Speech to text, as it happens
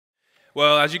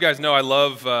Well, as you guys know, I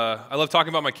love talking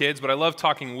about my kids, but I love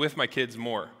talking with my kids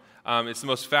more. It's the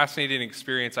most fascinating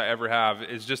experience I ever have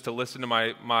is just to listen to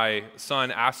my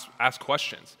son ask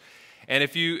questions. And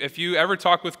if you ever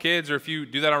talk with kids, or if you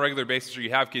do that on a regular basis, or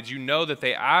you have kids, you know that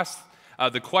they ask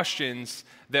the questions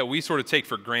that we sort of take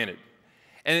for granted.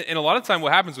 And a lot of time,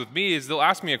 what happens with me is they'll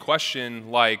ask me a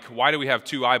question like, "Why do we have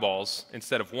two eyeballs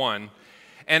instead of one?"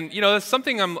 And that's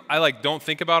something I don't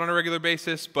think about on a regular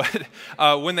basis, but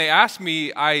when they ask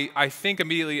me, I think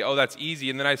immediately, oh, that's easy,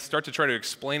 and then I start to try to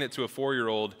explain it to a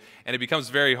 4-year-old, and it becomes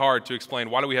very hard to explain,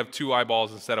 why do we have two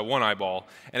eyeballs instead of one eyeball?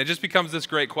 And it just becomes this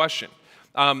great question.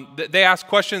 They ask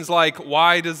questions like,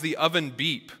 why does the oven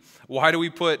beep? Why do we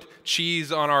put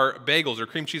cheese on our bagels, or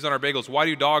cream cheese on our bagels? Why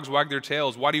do dogs wag their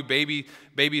tails? Why do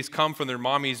babies come from their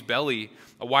mommy's belly?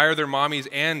 Why are there mommies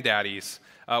and daddies?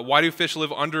 Why do fish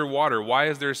live underwater? Why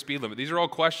is there a speed limit? These are all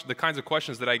the kinds of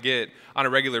questions that I get on a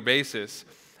regular basis.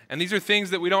 And these are things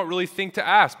that we don't really think to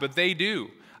ask, but they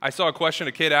do. I saw a question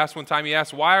a kid asked one time. He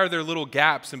asked, why are there little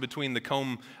gaps in between the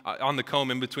comb, on the comb,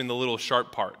 in between the little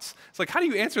sharp parts? It's like, how do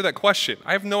you answer that question?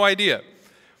 I have no idea.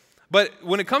 But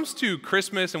when it comes to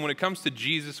Christmas, and when it comes to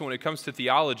Jesus, and when it comes to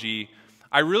theology,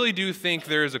 I really do think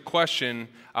there is a question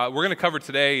we're going to cover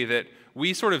today that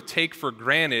we sort of take for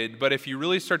granted, but if you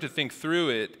really start to think through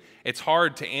it, it's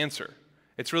hard to answer.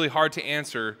 It's really hard to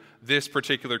answer this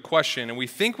particular question, and we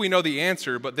think we know the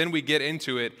answer, but then we get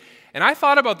into it. And I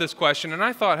thought about this question, and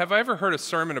I thought, have I ever heard a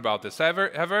sermon about this? Have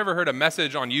I ever heard a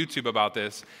message on YouTube about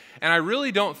this? And I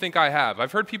really don't think I have.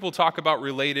 I've heard people talk about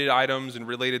related items and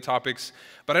related topics,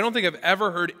 but I don't think I've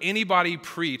ever heard anybody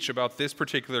preach about this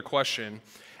particular question.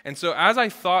 And so as I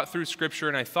thought through Scripture,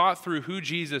 and I thought through who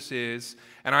Jesus is,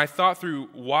 and I thought through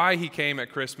why he came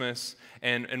at Christmas,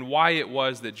 and why it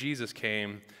was that Jesus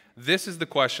came, this is the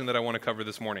question that I want to cover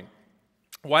this morning.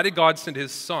 Why did God send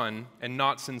his son and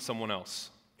not send someone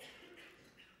else?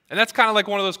 And that's kind of like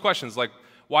one of those questions, like,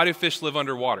 why do fish live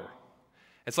underwater?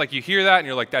 It's like you hear that and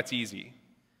you're like, that's easy.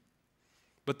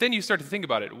 But then you start to think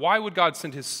about it. Why would God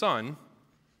send his son,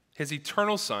 his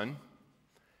eternal son,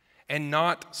 and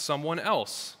not someone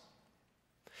else?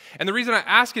 And the reason I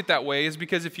ask it that way is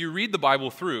because if you read the Bible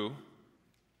through,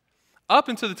 up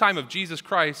until the time of Jesus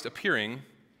Christ appearing,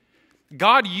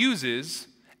 God uses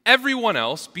everyone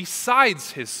else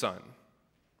besides his son.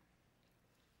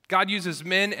 God uses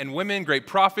men and women, great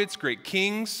prophets, great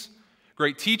kings,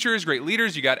 great teachers, great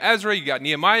leaders. You got Ezra, you got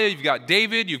Nehemiah, you've got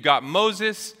David, you've got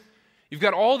Moses. You've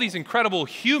got all these incredible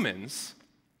humans,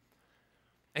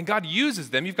 and God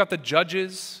uses them. You've got the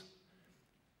judges.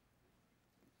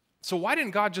 So why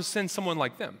didn't God just send someone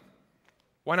like them?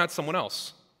 Why not someone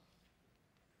else?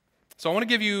 So I want to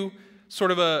give you sort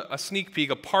of a sneak peek,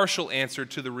 a partial answer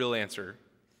to the real answer,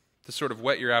 to sort of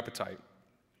whet your appetite.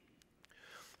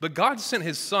 But God sent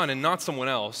his son and not someone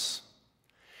else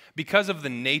because of the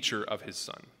nature of his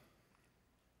son.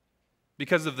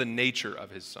 Because of the nature of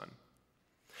his son.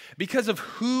 Because of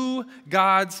who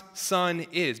God's son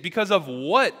is. Because of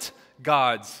what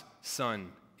God's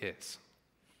son is.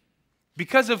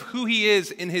 Because of who he is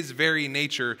in his very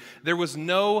nature, there was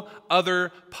no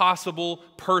other possible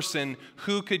person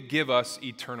who could give us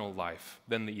eternal life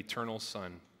than the eternal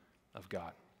Son of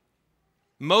God.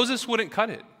 Moses wouldn't cut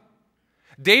it.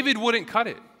 David wouldn't cut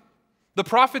it. The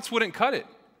prophets wouldn't cut it.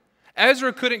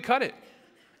 Ezra couldn't cut it.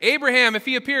 Abraham, if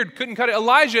he appeared, couldn't cut it.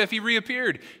 Elijah, if he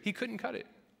reappeared, he couldn't cut it.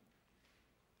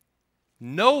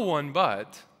 No one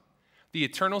but the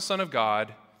eternal Son of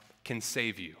God can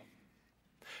save you.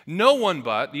 No one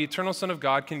but the eternal Son of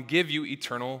God can give you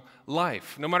eternal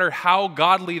life, no matter how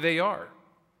godly they are,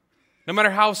 no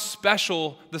matter how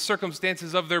special the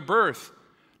circumstances of their birth,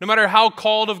 no matter how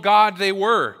called of God they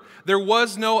were. There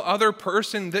was no other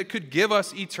person that could give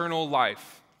us eternal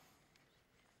life.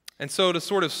 And so to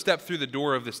sort of step through the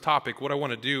door of this topic, what I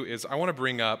want to do is I want to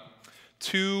bring up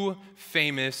two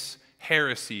famous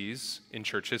heresies in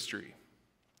church history.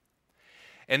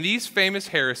 And these famous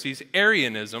heresies,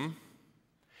 Arianism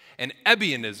and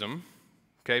Ebionism,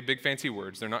 okay, big fancy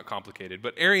words, they're not complicated,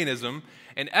 but Arianism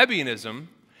and Ebionism,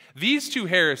 these two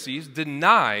heresies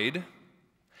denied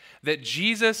that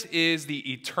Jesus is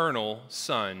the eternal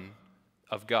Son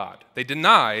of God. They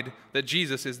denied that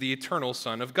Jesus is the eternal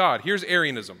Son of God. Here's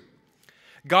Arianism.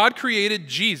 God created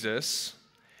Jesus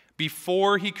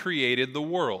before he created the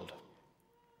world.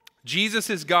 Jesus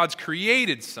is God's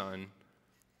created son,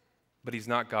 but he's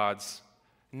not God's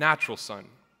natural son.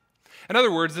 In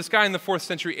other words, this guy in the 4th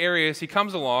century Arius, he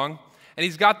comes along and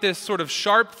he's got this sort of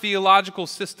sharp theological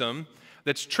system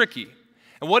that's tricky.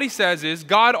 And what he says is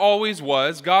God always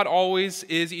was, God always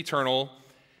is eternal,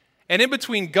 And in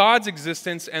between God's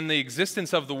existence and the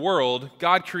existence of the world,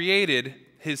 God created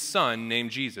his son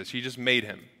named Jesus. He just made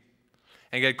him.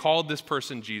 And God called this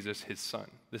person Jesus his son.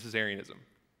 This is Arianism.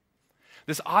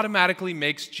 This automatically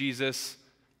makes Jesus,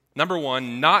 number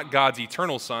one, not God's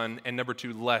eternal son, and number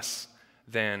two, less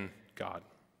than God.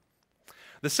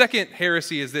 The second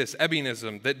heresy is this,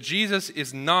 Ebionism, that Jesus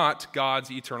is not God's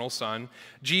eternal son.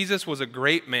 Jesus was a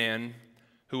great man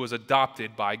who was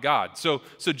adopted by God. So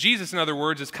Jesus, in other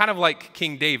words, is kind of like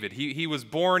King David. He was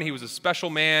born, he was a special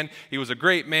man, he was a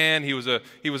great man, he was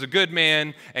a good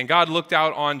man, and God looked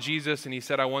out on Jesus and he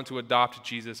said, I want to adopt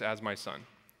Jesus as my son.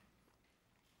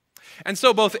 And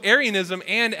so both Arianism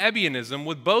and Ebionism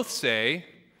would both say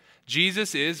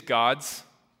Jesus is God's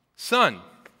son.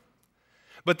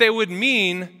 But they would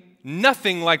mean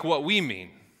nothing like what we mean.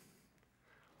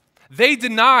 They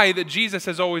deny that Jesus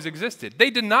has always existed. They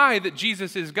deny that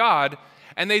Jesus is God,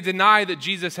 and they deny that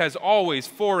Jesus has always,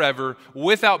 forever,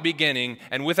 without beginning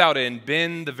and without end,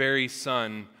 been the very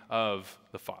Son of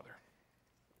the Father.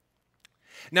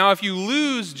 Now, if you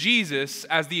lose Jesus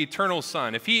as the eternal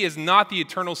Son, if he is not the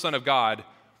eternal Son of God,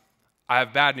 I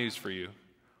have bad news for you.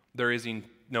 There is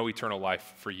no eternal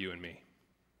life for you and me.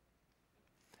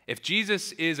 If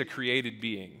Jesus is a created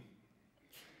being,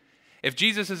 if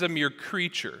Jesus is a mere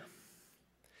creature,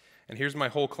 and here's my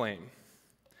whole claim.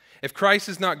 If Christ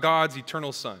is not God's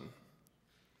eternal Son,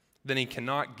 then he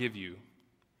cannot give you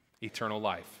eternal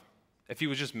life. If he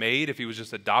was just made, if he was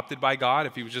just adopted by God,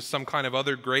 if he was just some kind of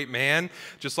other great man,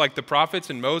 just like the prophets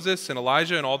and Moses and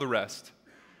Elijah and all the rest,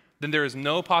 then there is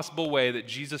no possible way that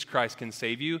Jesus Christ can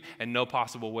save you and no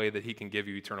possible way that he can give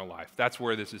you eternal life. That's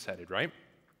where this is headed, right?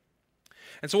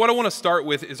 And so what I want to start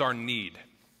with is our need.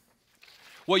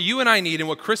 What you and I need and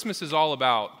what Christmas is all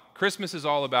about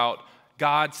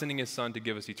God sending his son to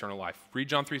give us eternal life. Read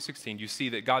John 3:16. You see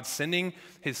that God sending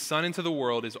his son into the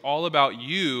world is all about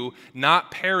you not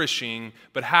perishing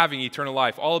but having eternal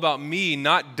life. All about me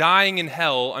not dying in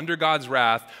hell under God's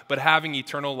wrath but having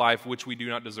eternal life which we do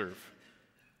not deserve.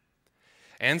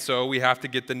 And so we have to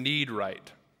get the need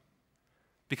right.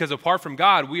 Because apart from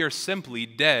God, we are simply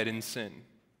dead in sin.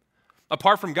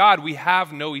 Apart from God, we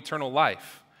have no eternal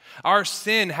life. Our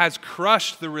sin has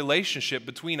crushed the relationship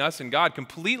between us and God,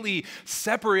 completely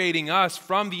separating us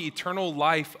from the eternal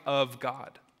life of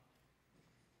God.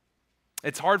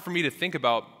 It's hard for me to think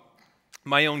about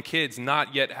my own kids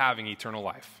not yet having eternal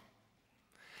life.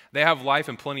 They have life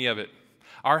and plenty of it.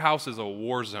 Our house is a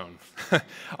war zone.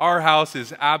 Our house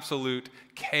is absolute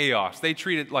chaos. They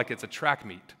treat it like it's a track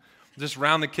meet. Just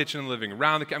around the kitchen and living,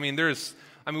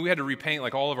 we had to repaint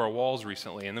like all of our walls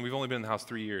recently, and then we've only been in the house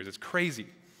 3 years. It's crazy.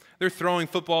 They're throwing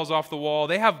footballs off the wall.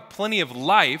 They have plenty of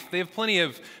life. They have plenty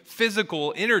of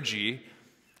physical energy.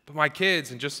 But my kids,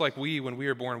 and just like when we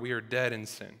were born, we are dead in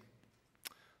sin,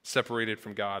 separated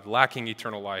from God, lacking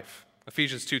eternal life.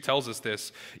 Ephesians 2 tells us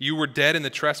this. You were dead in the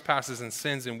trespasses and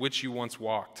sins in which you once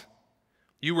walked.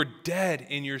 You were dead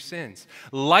in your sins,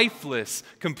 lifeless,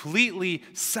 completely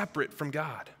separate from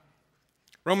God.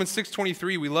 Romans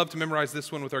 6:23, we love to memorize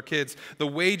this one with our kids. The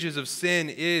wages of sin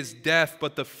is death,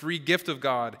 but the free gift of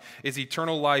God is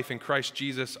eternal life in Christ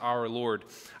Jesus our Lord.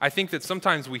 I think that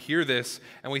sometimes we hear this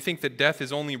and we think that death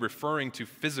is only referring to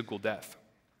physical death.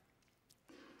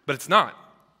 But it's not,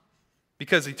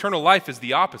 because eternal life is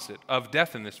the opposite of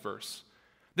death in this verse.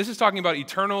 This is talking about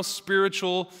eternal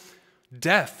spiritual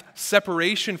death,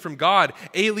 separation from God,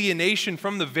 alienation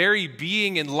from the very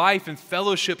being and life and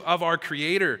fellowship of our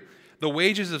Creator. The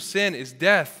wages of sin is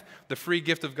death. The free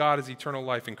gift of God is eternal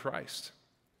life in Christ.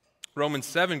 Romans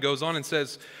 7 goes on and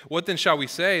says, what then shall we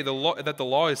say? That the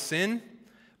law is sin?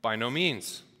 By no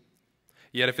means.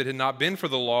 Yet if it had not been for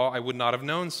the law, I would not have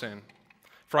known sin.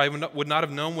 For I would not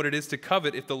have known what it is to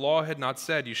covet if the law had not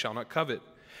said, you shall not covet.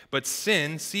 But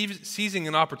sin, seizing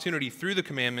an opportunity through the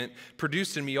commandment,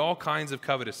 produced in me all kinds of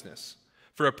covetousness.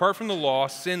 For apart from the law,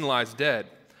 sin lies dead.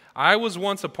 I was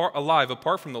once alive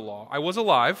apart from the law. I was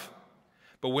alive.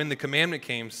 But when the commandment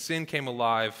came, sin came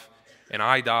alive, and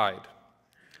I died.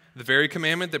 The very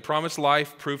commandment that promised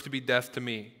life proved to be death to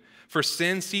me. For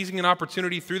sin, seizing an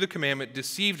opportunity through the commandment,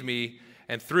 deceived me,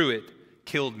 and through it,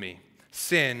 killed me.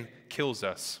 Sin kills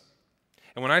us.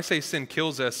 And when I say sin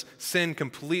kills us, sin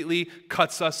completely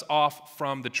cuts us off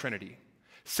from the Trinity.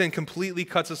 Sin completely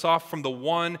cuts us off from the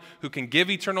one who can give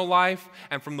eternal life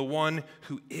and from the one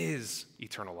who is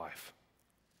eternal life.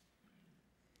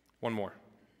 One more.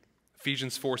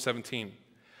 Ephesians 4:17.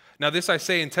 Now this I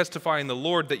say and testify in the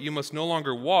Lord that you must no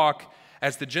longer walk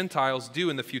as the Gentiles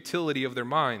do in the futility of their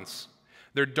minds.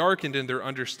 They're darkened in their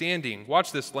understanding.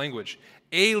 Watch this language.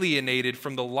 Alienated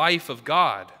from the life of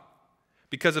God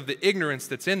because of the ignorance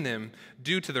that's in them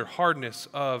due to their hardness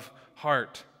of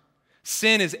heart.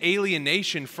 Sin is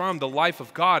alienation from the life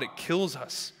of God. It kills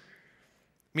us,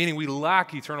 meaning we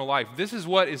lack eternal life. This is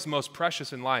what is most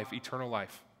precious in life, eternal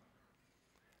life.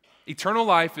 Eternal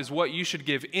life is what you should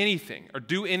give anything or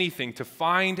do anything to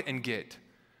find and get.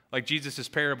 Like Jesus'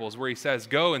 parables where he says,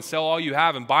 go and sell all you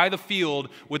have and buy the field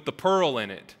with the pearl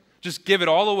in it. Just give it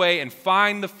all away and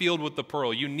find the field with the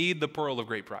pearl. You need the pearl of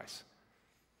great price.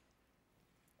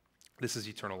 This is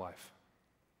eternal life.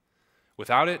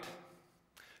 Without it,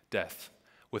 death.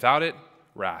 Without it,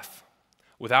 wrath.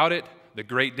 Without it, the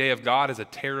great day of God is a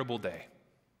terrible day.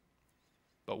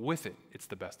 But with it, it's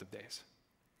the best of days.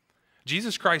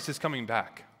 Jesus Christ is coming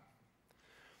back.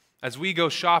 As we go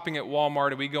shopping at Walmart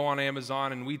and we go on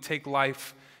Amazon and we take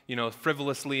life,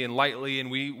 frivolously and lightly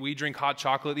and we drink hot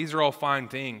chocolate, these are all fine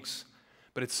things.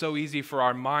 But it's so easy for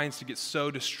our minds to get so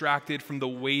distracted from the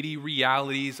weighty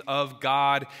realities of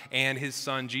God and His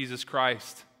Son, Jesus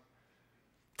Christ.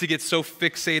 To get so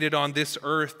fixated on this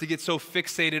earth, to get so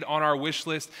fixated on our wish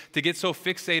list, to get so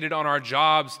fixated on our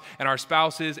jobs and our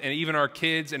spouses and even our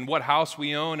kids and what house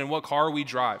we own and what car we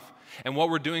drive and what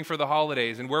we're doing for the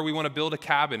holidays and where we want to build a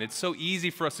cabin. It's so easy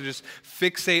for us to just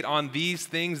fixate on these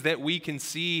things that we can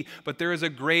see, but there is a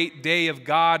great day of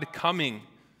God coming.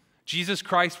 Jesus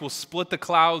Christ will split the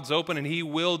clouds open and He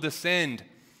will descend.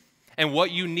 And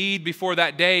what you need before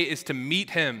that day is to meet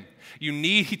Him. You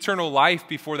need eternal life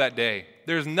before that day.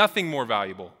 There's nothing more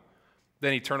valuable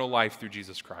than eternal life through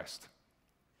Jesus Christ.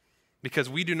 Because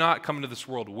we do not come into this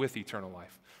world with eternal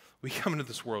life. We come into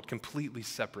this world completely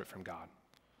separate from God.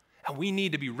 And we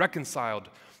need to be reconciled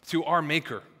to our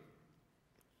Maker.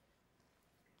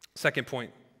 Second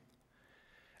point,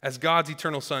 as God's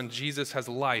eternal Son, Jesus has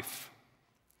life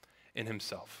in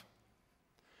Himself.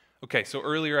 Okay, so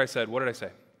earlier I said, what did I say?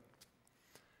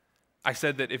 I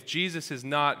said that if Jesus is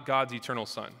not God's eternal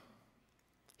Son,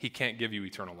 He can't give you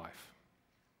eternal life.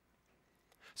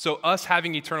 So us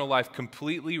having eternal life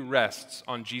completely rests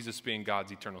on Jesus being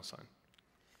God's eternal Son.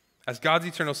 As God's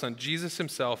eternal Son, Jesus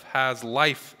Himself has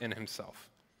life in Himself.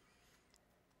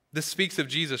 This speaks of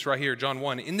Jesus right here, John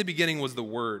 1. In the beginning was the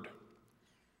Word.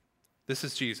 This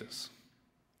is Jesus.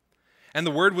 And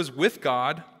the Word was with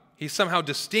God. He's somehow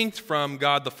distinct from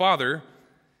God the Father.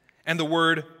 And the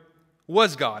Word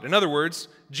was God. In other words,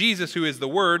 Jesus, who is the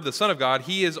Word, the Son of God,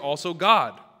 He is also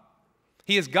God.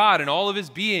 He is God in all of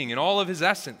His being, in all of His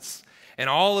essence, and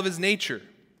all of His nature.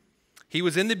 He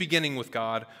was in the beginning with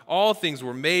God. All things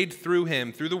were made through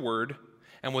Him, through the Word,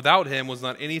 and without Him was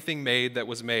not anything made that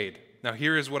was made. Now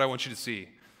here is what I want you to see.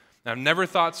 Now, I've never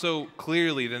thought so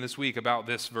clearly than this week about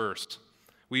this verse.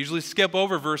 We usually skip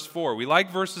over verse 4. We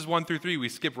like verses 1 through 3. We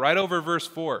skip right over verse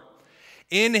 4.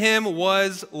 In Him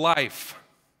was life.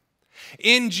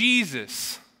 In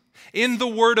Jesus, in the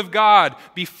Word of God,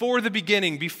 before the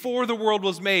beginning, before the world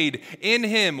was made, in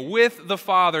Him, with the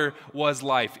Father, was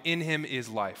life. In Him is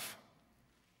life.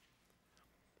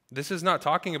 This is not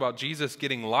talking about Jesus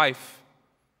getting life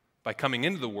by coming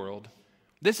into the world.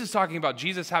 This is talking about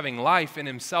Jesus having life in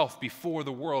Himself before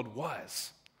the world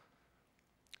was.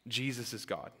 Jesus is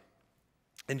God.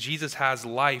 And Jesus has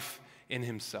life in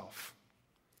Himself.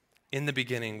 In the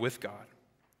beginning with God,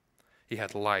 He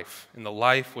had life, and the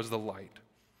life was the light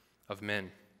of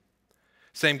men.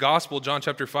 Same gospel, John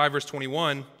chapter 5, verse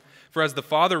 21. For as the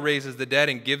Father raises the dead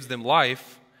and gives them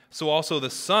life, so also the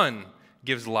Son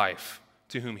gives life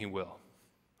to whom He will.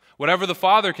 Whatever the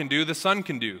Father can do, the Son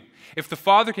can do. If the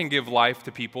Father can give life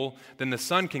to people, then the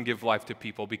Son can give life to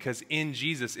people, because in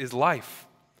Jesus is life.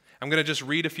 I'm going to just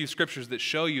read a few scriptures that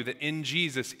show you that in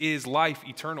Jesus is life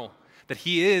eternal, that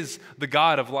He is the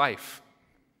God of life.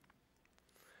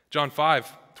 John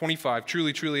 5:25,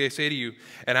 truly, truly, I say to you,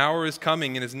 an hour is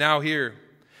coming and is now here,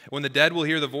 when the dead will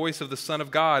hear the voice of the Son of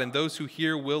God, and those who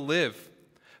hear will live.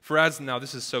 Now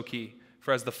this is so key,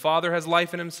 for as the Father has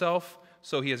life in Himself,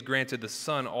 so He has granted the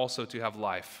Son also to have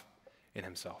life in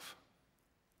Himself.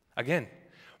 Again,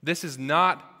 this is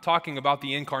not talking about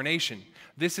the incarnation.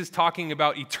 This is talking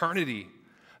about eternity.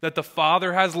 That the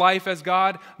Father has life as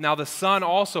God, now the Son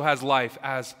also has life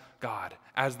as God,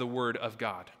 as the Word of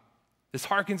God. This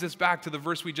harkens us back to the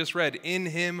verse we just read. In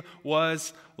Him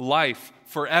was life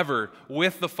forever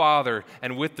with the Father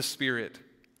and with the Spirit.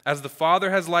 As the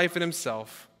Father has life in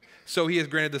Himself, so He has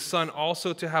granted the Son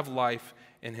also to have life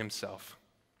in Himself.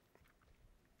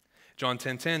 John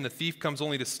 10:10, the thief comes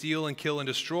only to steal and kill and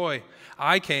destroy.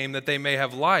 I came that they may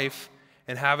have life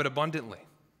and have it abundantly.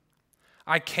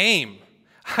 I came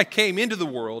into the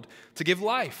world to give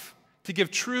life, to give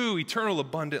true, eternal,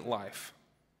 abundant life.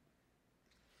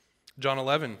 John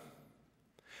 11,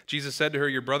 Jesus said to her,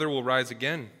 your brother will rise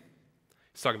again.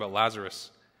 He's talking about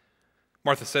Lazarus.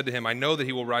 Martha said to him, I know that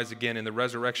he will rise again in the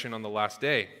resurrection on the last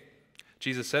day.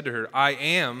 Jesus said to her, I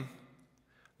am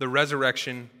the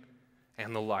resurrection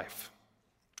and the life.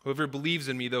 Whoever believes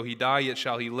in me, though he die, yet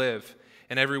shall he live.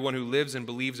 And everyone who lives and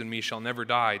believes in me shall never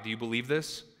die. Do you believe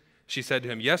this? She said to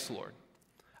him, Yes, Lord.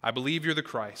 I believe you're the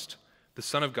Christ, the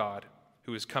Son of God,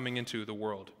 who is coming into the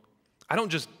world. I don't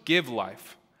just give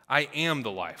life. I am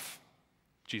the life,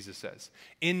 Jesus says.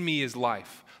 In me is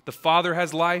life. The Father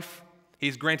has life.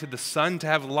 He's granted the Son to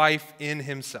have life in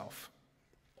himself.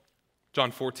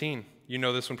 John 14, you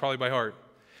know this one probably by heart.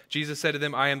 Jesus said to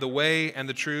them, I am the way and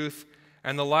the truth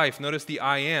and the life. Notice the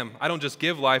I am. I don't just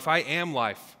give life, I am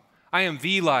life. I am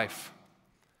the life.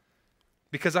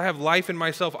 Because I have life in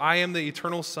myself, I am the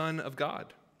eternal Son of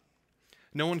God.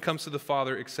 No one comes to the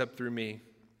Father except through me.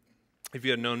 If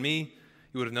you had known me,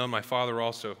 you would have known my Father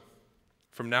also.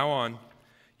 From now on,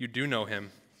 you do know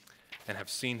him and have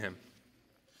seen him.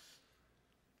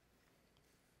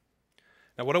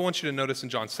 Now, what I want you to notice in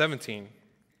John 17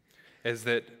 is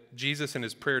that Jesus in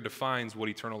his prayer defines what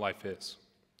eternal life is.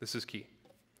 This is key.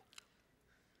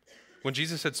 When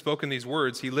Jesus had spoken these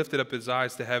words, he lifted up his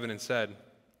eyes to heaven and said,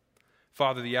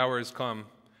 Father, the hour has come.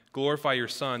 Glorify your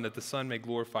Son, that the Son may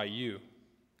glorify you,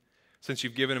 since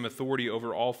you've given him authority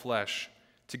over all flesh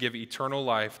to give eternal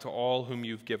life to all whom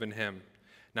you've given him.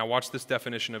 Now watch this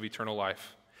definition of eternal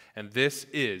life. And this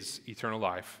is eternal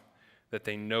life, that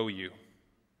they know you,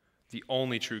 the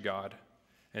only true God,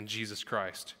 and Jesus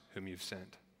Christ, whom you've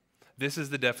sent. This is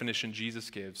the definition Jesus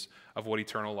gives of what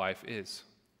eternal life is.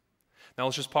 Now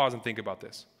let's just pause and think about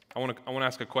this. I want to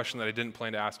ask a question that I didn't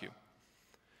plan to ask you.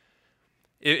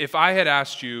 If I had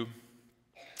asked you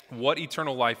what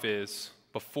eternal life is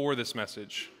before this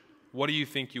message, what do you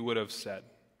think you would have said?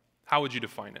 How would you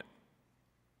define it?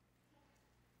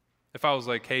 If I was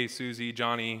like, hey, Susie,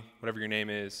 Johnny, whatever your name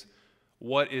is,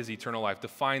 what is eternal life?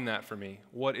 Define that for me.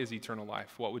 What is eternal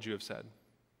life? What would you have said?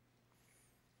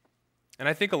 And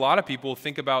I think a lot of people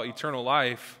think about eternal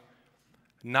life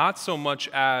not so much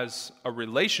as a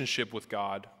relationship with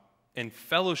God and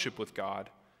fellowship with God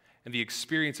and the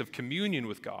experience of communion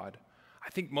with God. I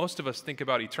think most of us think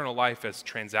about eternal life as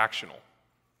transactional.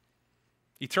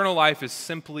 Eternal life is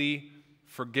simply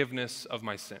forgiveness of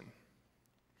my sin.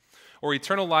 Or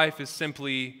eternal life is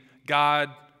simply God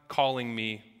calling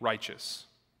me righteous.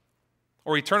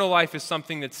 Or eternal life is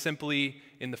something that's simply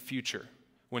in the future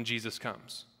when Jesus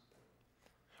comes.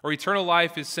 Or eternal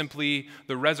life is simply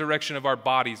the resurrection of our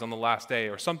bodies on the last day,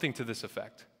 or something to this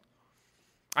effect.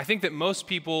 I think that most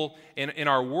people in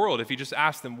our world, if you just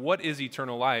ask them, what is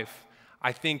eternal life?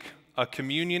 I think a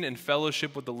communion and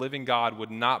fellowship with the living God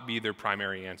would not be their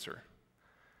primary answer.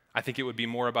 I think it would be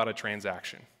more about a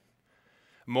transaction.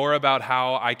 More about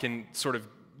how I can sort of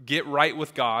get right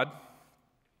with God,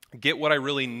 get what I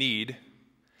really need,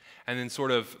 and then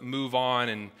sort of move on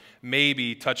and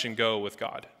maybe touch and go with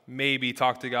God. Maybe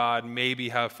talk to God, maybe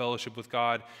have fellowship with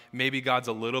God. Maybe God's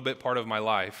a little bit part of my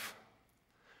life.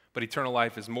 But eternal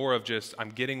life is more of just, I'm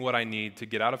getting what I need to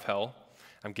get out of hell.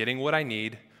 I'm getting what I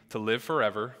need to live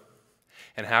forever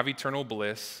and have eternal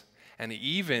bliss. And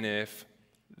even if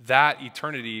that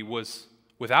eternity was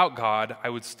without God, I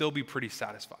would still be pretty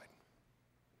satisfied.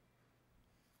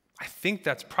 I think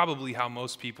that's probably how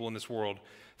most people in this world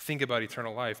think about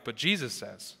eternal life. But Jesus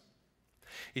says,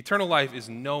 eternal life is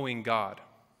knowing God.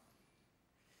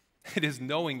 It is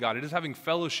knowing God. It is having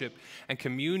fellowship and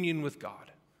communion with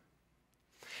God.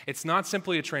 It's not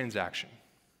simply a transaction.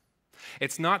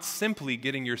 It's not simply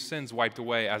getting your sins wiped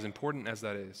away, as important as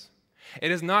that is.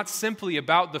 It is not simply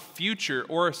about the future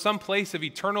or some place of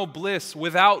eternal bliss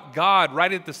without God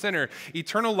right at the center.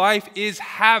 Eternal life is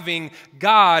having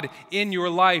God in your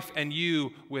life and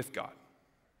you with God.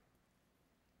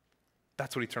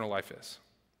 That's what eternal life is.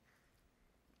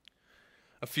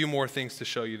 A few more things to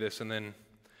show you this, and then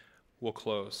we'll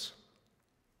close.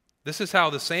 This is how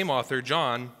the same author,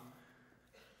 John,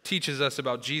 teaches us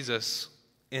about Jesus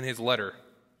in his letter.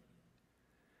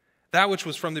 That which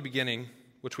was from the beginning,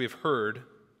 which we have heard,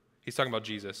 he's talking about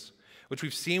Jesus, which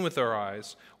we've seen with our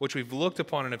eyes, which we've looked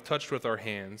upon and have touched with our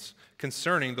hands,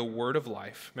 concerning the word of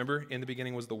life. Remember, in the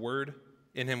beginning was the word,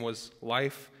 in him was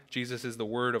life. Jesus is the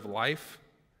word of life.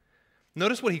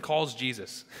 Notice what he calls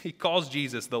Jesus. He calls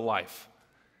Jesus the life.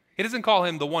 He doesn't call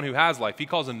him the one who has life. He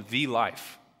calls him the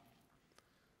life.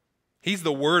 He's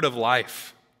the word of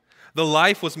life. The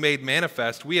life was made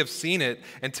manifest. We have seen it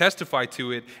and testified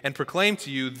to it and proclaimed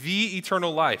to you the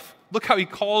eternal life look how he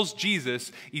calls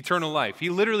Jesus eternal life. He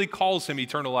literally calls him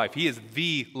eternal life. He is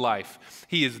the life.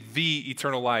 He is the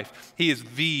eternal life. He is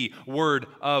the word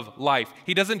of life.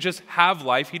 He doesn't just have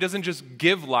life. He doesn't just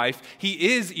give life.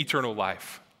 He is eternal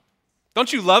life.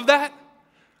 Don't you love that?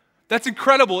 That's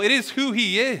incredible. It is who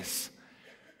he is.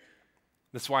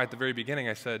 That's why at the very beginning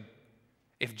I said,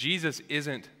 if Jesus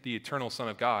isn't the eternal Son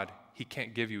of God, he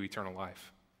can't give you eternal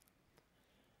life.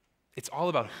 It's all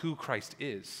about who Christ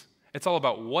is. It's all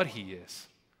about what he is.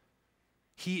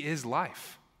 He is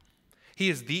life. He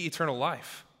is the eternal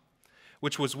life,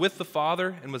 which was with the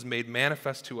Father and was made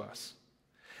manifest to us.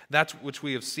 That which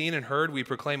we have seen and heard, we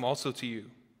proclaim also to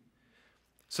you,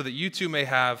 so that you too may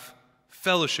have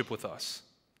fellowship with us.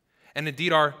 And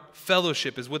indeed, our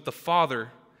fellowship is with the Father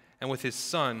and with his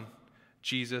Son,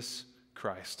 Jesus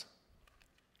Christ.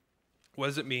 What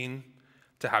does it mean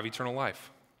to have eternal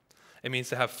life? It means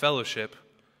to have fellowship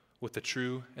with the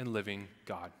true and living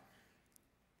God.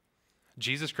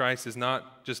 Jesus Christ is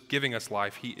not just giving us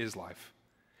life, he is life.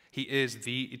 He is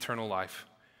the eternal life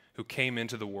who came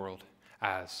into the world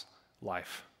as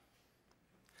life.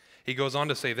 He goes on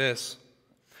to say this,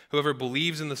 whoever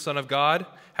believes in the Son of God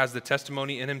has the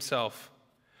testimony in himself.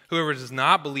 Whoever does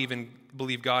not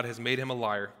believe God has made him a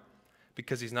liar,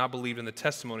 because he's not believed in the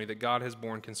testimony that God has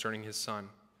borne concerning his Son.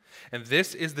 And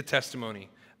this is the testimony,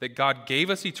 that God gave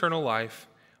us eternal life.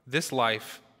 This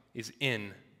life is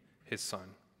in his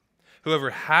Son. Whoever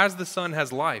has the Son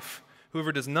has life.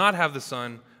 Whoever does not have the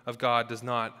Son of God does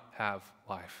not have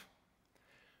life.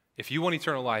 If you want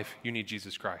eternal life, you need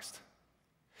Jesus Christ.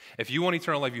 If you want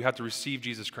eternal life, you have to receive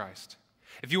Jesus Christ.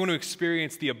 If you want to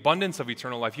experience the abundance of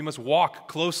eternal life, you must walk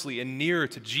closely and near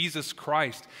to Jesus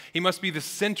Christ. He must be the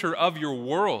center of your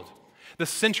world, the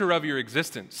center of your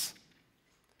existence.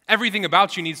 Everything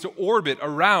about you needs to orbit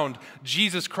around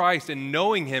Jesus Christ and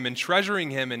knowing him and treasuring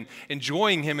him and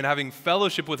enjoying him and having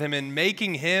fellowship with him and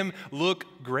making him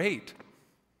look great.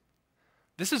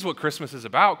 This is what Christmas is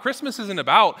about. Christmas isn't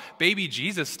about baby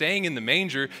Jesus staying in the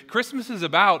manger. Christmas is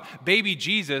about baby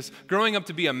Jesus growing up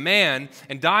to be a man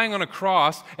and dying on a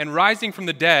cross and rising from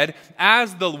the dead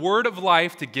as the word of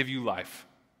life to give you life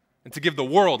and to give the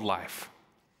world life,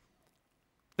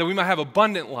 that we might have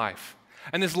abundant life.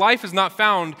 And this life is not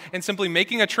found in simply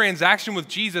making a transaction with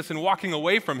Jesus and walking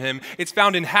away from him. It's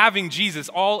found in having Jesus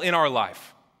all in our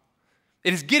life.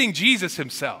 It is getting Jesus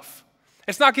himself.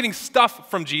 It's not getting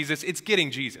stuff from Jesus, it's getting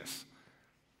Jesus.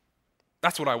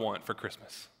 That's what I want for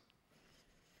Christmas.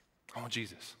 I want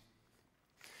Jesus.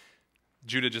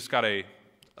 Judah just got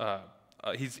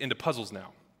he's into puzzles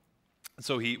now.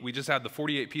 So we just had the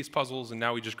 48-piece puzzles, and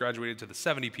now we just graduated to the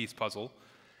 70-piece puzzle.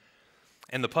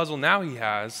 And the puzzle now he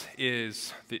has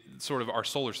is sort of our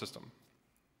solar system.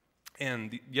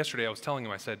 And yesterday I was telling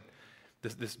him, I said,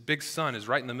 this big sun is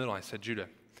right in the middle. I said, Judah,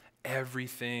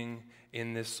 everything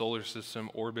in this solar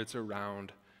system orbits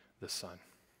around the sun.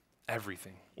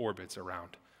 Everything orbits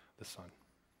around the sun.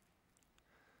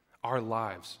 Our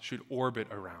lives should orbit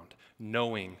around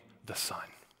knowing the sun,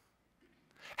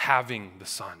 having the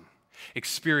sun,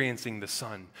 experiencing the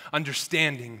sun,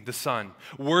 understanding the sun,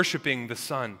 worshiping the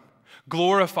sun,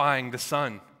 glorifying the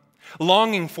Son,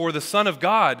 longing for the Son of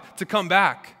God to come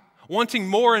back, wanting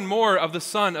more and more of the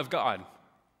Son of God.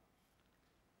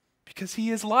 Because he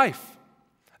is life.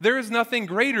 There is nothing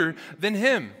greater than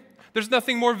him. There's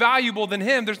nothing more valuable than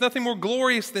him. There's nothing more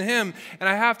glorious than him. And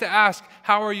I have to ask,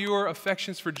 how are your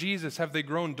affections for Jesus? Have they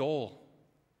grown dull?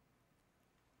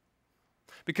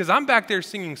 Because I'm back there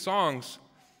singing songs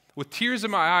with tears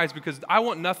in my eyes because I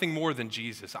want nothing more than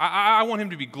Jesus. I want him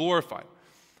to be glorified.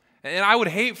 And I would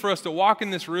hate for us to walk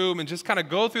in this room and just kind of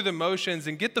go through the motions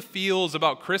and get the feels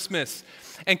about Christmas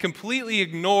and completely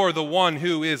ignore the one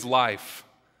who is life.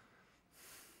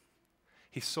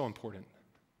 He's so important.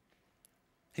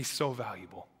 He's so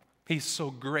valuable. He's so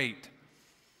great.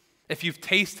 If you've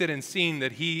tasted and seen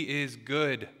that he is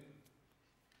good,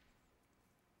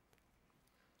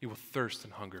 you will thirst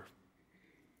and hunger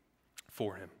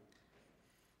for him.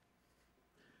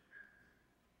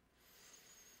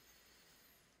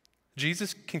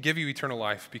 Jesus can give you eternal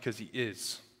life because he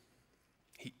is.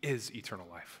 He is eternal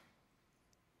life.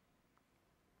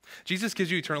 Jesus gives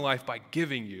you eternal life by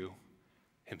giving you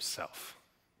himself.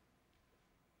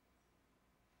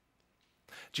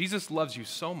 Jesus loves you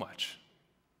so much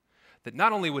that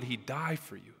not only would he die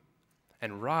for you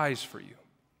and rise for you,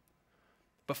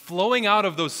 but flowing out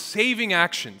of those saving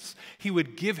actions, he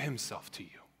would give himself to you.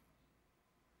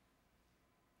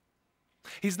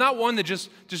 He's not one that just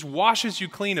washes you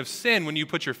clean of sin when you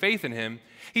put your faith in him.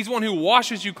 He's one who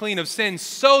washes you clean of sin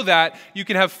so that you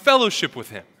can have fellowship with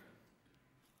him.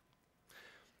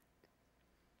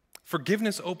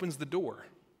 Forgiveness opens the door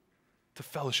to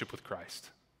fellowship with Christ.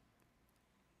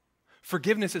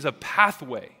 Forgiveness is a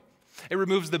pathway. It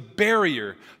removes the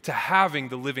barrier to having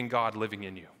the living God living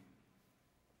in you.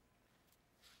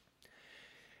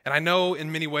 And I know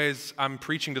in many ways I'm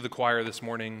preaching to the choir this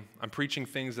morning. I'm preaching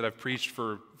things that I've preached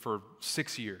for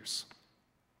 6 years.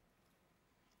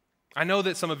 I know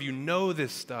that some of you know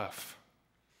this stuff,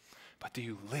 but do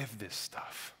you live this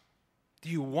stuff? Do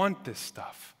you want this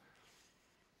stuff?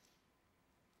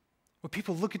 When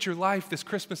people look at your life this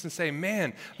Christmas and say,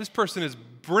 man, this person is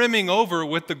brimming over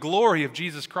with the glory of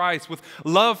Jesus Christ, with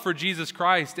love for Jesus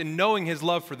Christ and knowing his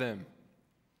love for them.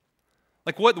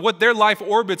 Like what their life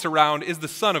orbits around is the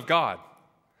Son of God.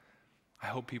 I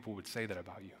hope people would say that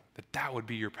about you, that would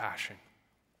be your passion.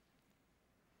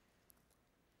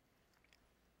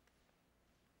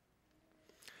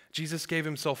 Jesus gave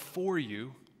himself for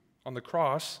you on the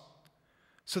cross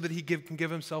so that he can give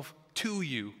himself to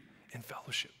you in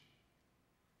fellowship.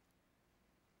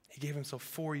 He gave himself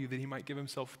for you that he might give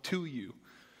himself to you.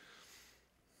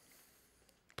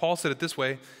 Paul said it this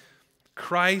way,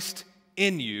 Christ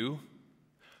in you,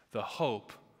 the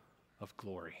hope of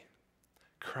glory.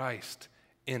 Christ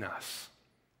in us.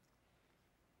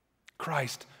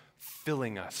 Christ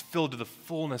filling us, filled to the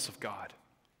fullness of God.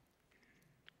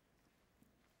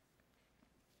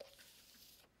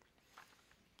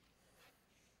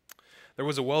 There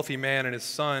was a wealthy man, and his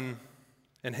son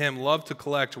and him loved to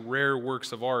collect rare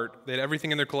works of art. They had everything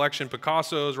in their collection,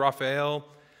 Picasso's, Raphael.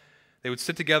 They would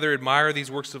sit together, admire these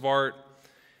works of art.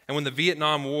 And when the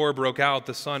Vietnam War broke out,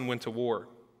 the son went to war.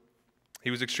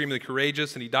 He was extremely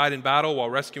courageous, and he died in battle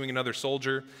while rescuing another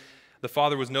soldier. The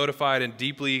father was notified and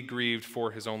deeply grieved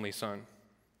for his only son.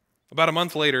 About a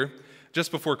month later, just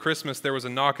before Christmas, there was a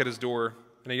knock at his door,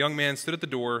 and a young man stood at the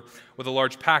door with a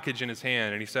large package in his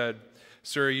hand, and he said,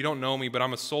 Sir, you don't know me, but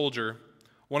I'm a soldier,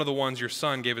 one of the ones your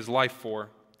son gave his life for.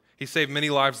 He saved many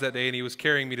lives that day, and he was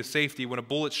carrying me to safety when a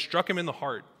bullet struck him in the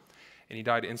heart, and he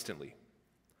died instantly.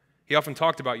 He often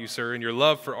talked about you, sir, and your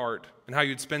love for art, and how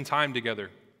you'd spend time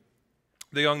together.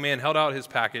 The young man held out his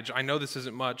package. I know this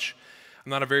isn't much. I'm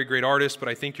not a very great artist, but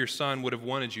I think your son would have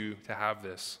wanted you to have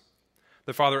this.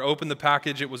 The father opened the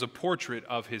package. It was a portrait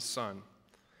of his son,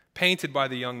 painted by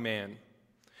the young man.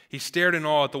 He stared in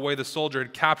awe at the way the soldier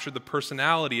had captured the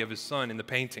personality of his son in the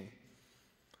painting.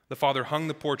 The father hung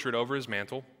the portrait over his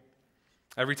mantle.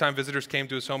 Every time visitors came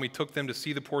to his home, he took them to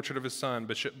see the portrait of his son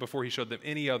before he showed them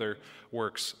any other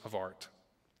works of art.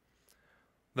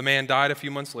 The man died a few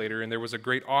months later, and there was a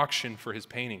great auction for his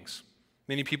paintings.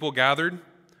 Many people gathered,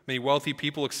 many wealthy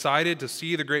people excited to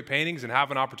see the great paintings and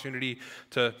have an opportunity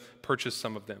to purchase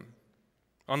some of them.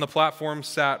 On the platform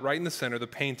sat right in the center the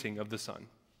painting of the son.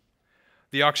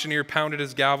 The auctioneer pounded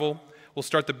his gavel. We'll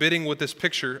start the bidding with this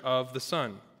picture of the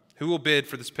son. Who will bid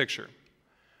for this picture?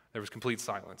 There was complete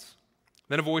silence.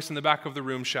 Then a voice in the back of the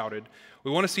room shouted,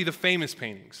 We want to see the famous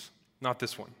paintings, not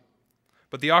this one.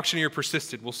 But the auctioneer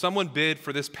persisted. Will someone bid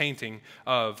for this painting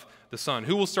of the son?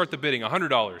 Who will start the bidding?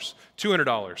 $100,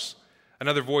 $200.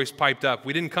 Another voice piped up.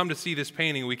 We didn't come to see this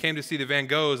painting. We came to see the Van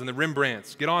Goghs and the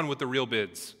Rembrandts. Get on with the real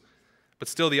bids. But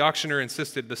still the auctioneer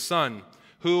insisted, the son.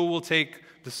 Who will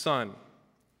take the son?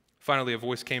 Finally, a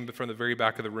voice came from the very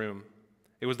back of the room.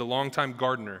 It was the longtime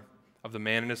gardener of the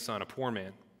man and his son, a poor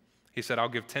man. He said, I'll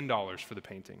give $10 for the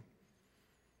painting.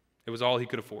 It was all he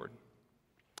could afford.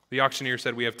 The auctioneer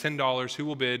said, we have $10. Who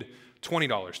will bid? $20.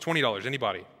 $20.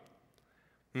 Anybody?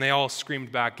 And they all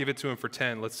screamed back, give it to him for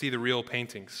 10. Let's see the real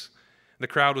paintings. The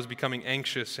crowd was becoming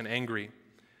anxious and angry.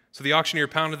 So the auctioneer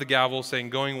pounded the gavel, saying,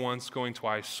 going once, going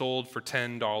twice, sold for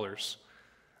 $10.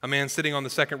 A man sitting on the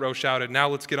second row shouted, now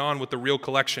let's get on with the real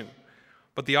collection.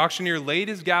 But the auctioneer laid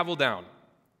his gavel down.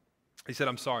 He said,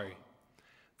 I'm sorry.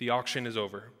 The auction is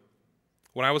over.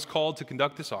 When I was called to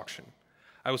conduct this auction,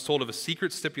 I was told of a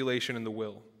secret stipulation in the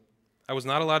will. I was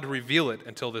not allowed to reveal it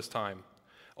until this time.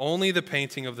 Only the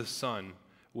painting of the son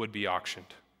would be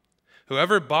auctioned.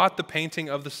 Whoever bought the painting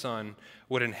of the son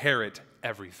would inherit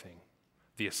everything,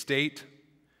 the estate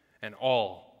and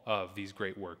all of these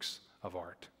great works of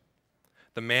art.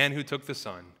 The man who took the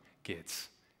son gets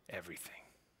everything.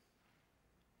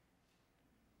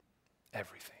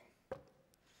 Everything.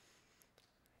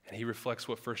 And he reflects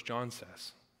what 1 John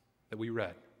says that we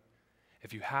read.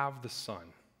 If you have the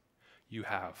Son, you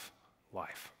have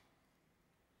life.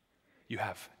 You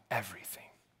have everything.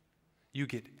 You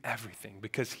get everything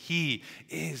because he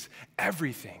is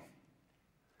everything.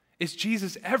 Is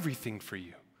Jesus everything for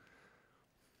you?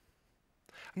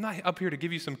 I'm not up here to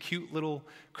give you some cute little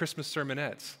Christmas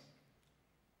sermonettes.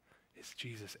 Is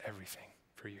Jesus everything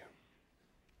for you?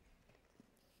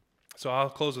 So I'll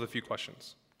close with a few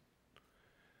questions.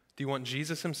 Do you want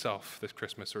Jesus himself this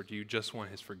Christmas, or do you just want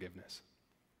his forgiveness?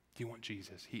 Do you want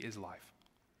Jesus? He is life.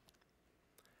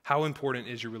 How important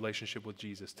is your relationship with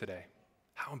Jesus today?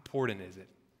 How important is it?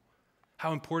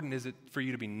 How important is it for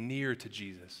you to be near to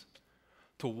Jesus,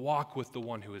 to walk with the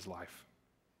one who is life?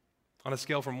 On a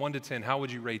scale from 1 to 10, how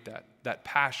would you rate that? That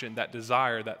passion, that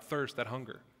desire, that thirst, that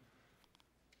hunger?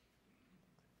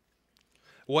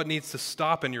 What needs to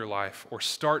stop in your life or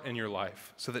start in your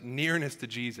life so that nearness to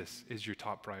Jesus is your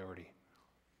top priority?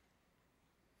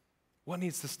 What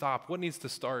needs to stop? What needs to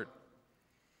start?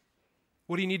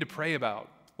 What do you need to pray about?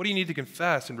 What do you need to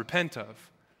confess and repent of?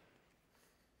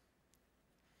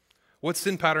 What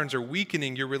sin patterns are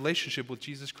weakening your relationship with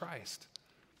Jesus Christ?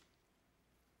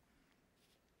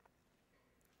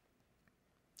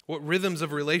 What rhythms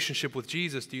of relationship with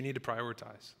Jesus do you need to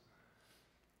prioritize?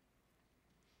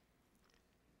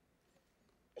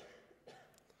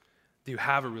 Do you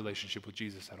have a relationship with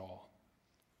Jesus at all?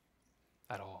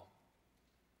 At all?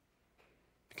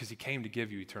 Because he came to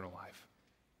give you eternal life.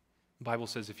 The Bible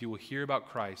says if you will hear about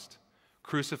Christ,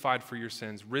 crucified for your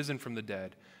sins, risen from the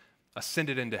dead,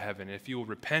 ascended into heaven, if you will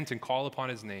repent and call upon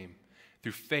his name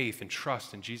through faith and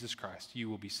trust in Jesus Christ, you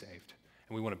will be saved.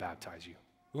 And we want to baptize you.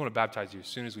 We want to baptize you as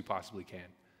soon as we possibly can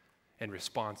in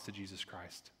response to Jesus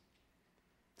Christ.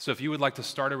 So if you would like to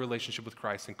start a relationship with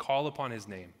Christ and call upon his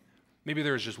name, maybe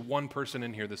there is just one person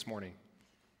in here this morning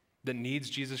that needs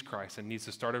Jesus Christ and needs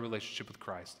to start a relationship with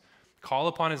Christ. Call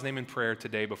upon his name in prayer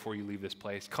today before you leave this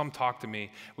place. Come talk to me.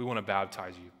 We want to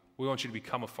baptize you. We want you to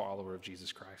become a follower of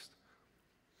Jesus Christ.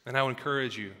 And I would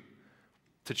encourage you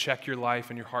to check your life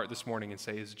and your heart this morning and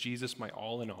say, is Jesus my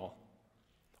all in all?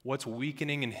 What's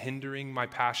weakening and hindering my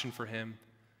passion for him?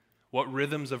 What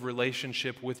rhythms of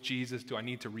relationship with Jesus do I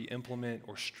need to re-implement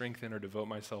or strengthen or devote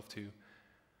myself to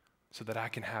so that I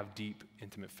can have deep,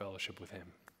 intimate fellowship with him?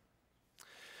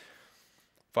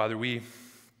 Father, we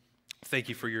thank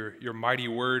you for your mighty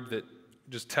word that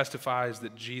just testifies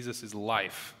that Jesus is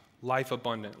life, life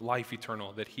abundant, life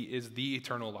eternal, that he is the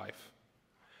eternal life,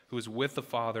 who is with the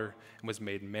Father and was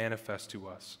made manifest to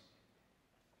us.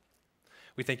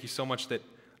 We thank you so much that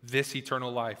this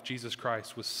eternal life, Jesus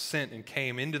Christ, was sent and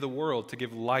came into the world to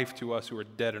give life to us who are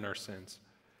dead in our sins.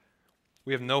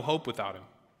 We have no hope without him.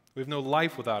 We have no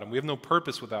life without him. We have no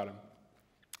purpose without him.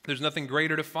 There's nothing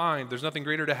greater to find. There's nothing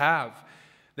greater to have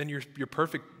than your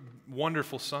perfect,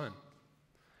 wonderful Son.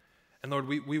 And Lord,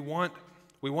 we want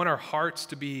our hearts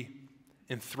to be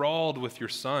enthralled with your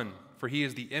Son, for he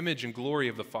is the image and glory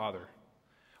of the Father.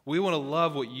 We want to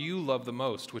love what you love the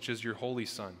most, which is your holy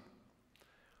Son.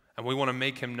 And we want to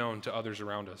make him known to others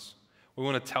around us. We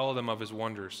want to tell them of his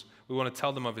wonders. We want to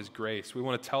tell them of his grace. We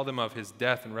want to tell them of his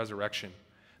death and resurrection,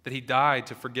 that he died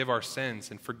to forgive our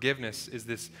sins, and forgiveness is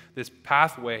this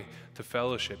pathway to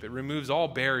fellowship. It removes all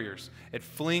barriers. It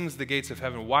flings the gates of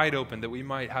heaven wide open that we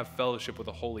might have fellowship with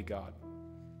a holy God.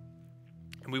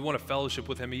 And we want to fellowship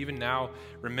with him even now,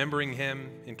 remembering him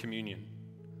in communion.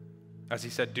 As he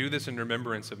said, do this in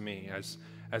remembrance of me,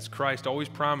 as Christ always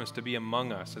promised to be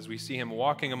among us, as we see him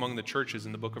walking among the churches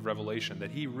in the book of Revelation,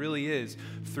 that he really is,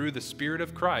 through the Spirit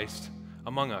of Christ,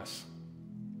 among us.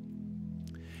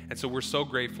 And so we're so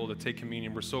grateful to take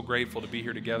communion. We're so grateful to be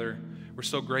here together. We're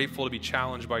so grateful to be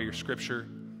challenged by your scripture.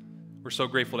 We're so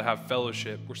grateful to have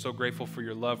fellowship. We're so grateful for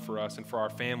your love for us and for our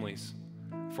families,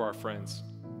 for our friends.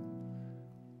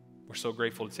 We're so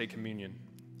grateful to take communion.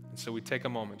 And so we take a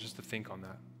moment just to think on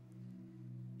that.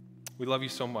 We love you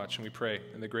so much, and we pray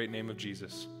in the great name of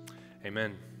Jesus.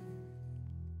 Amen.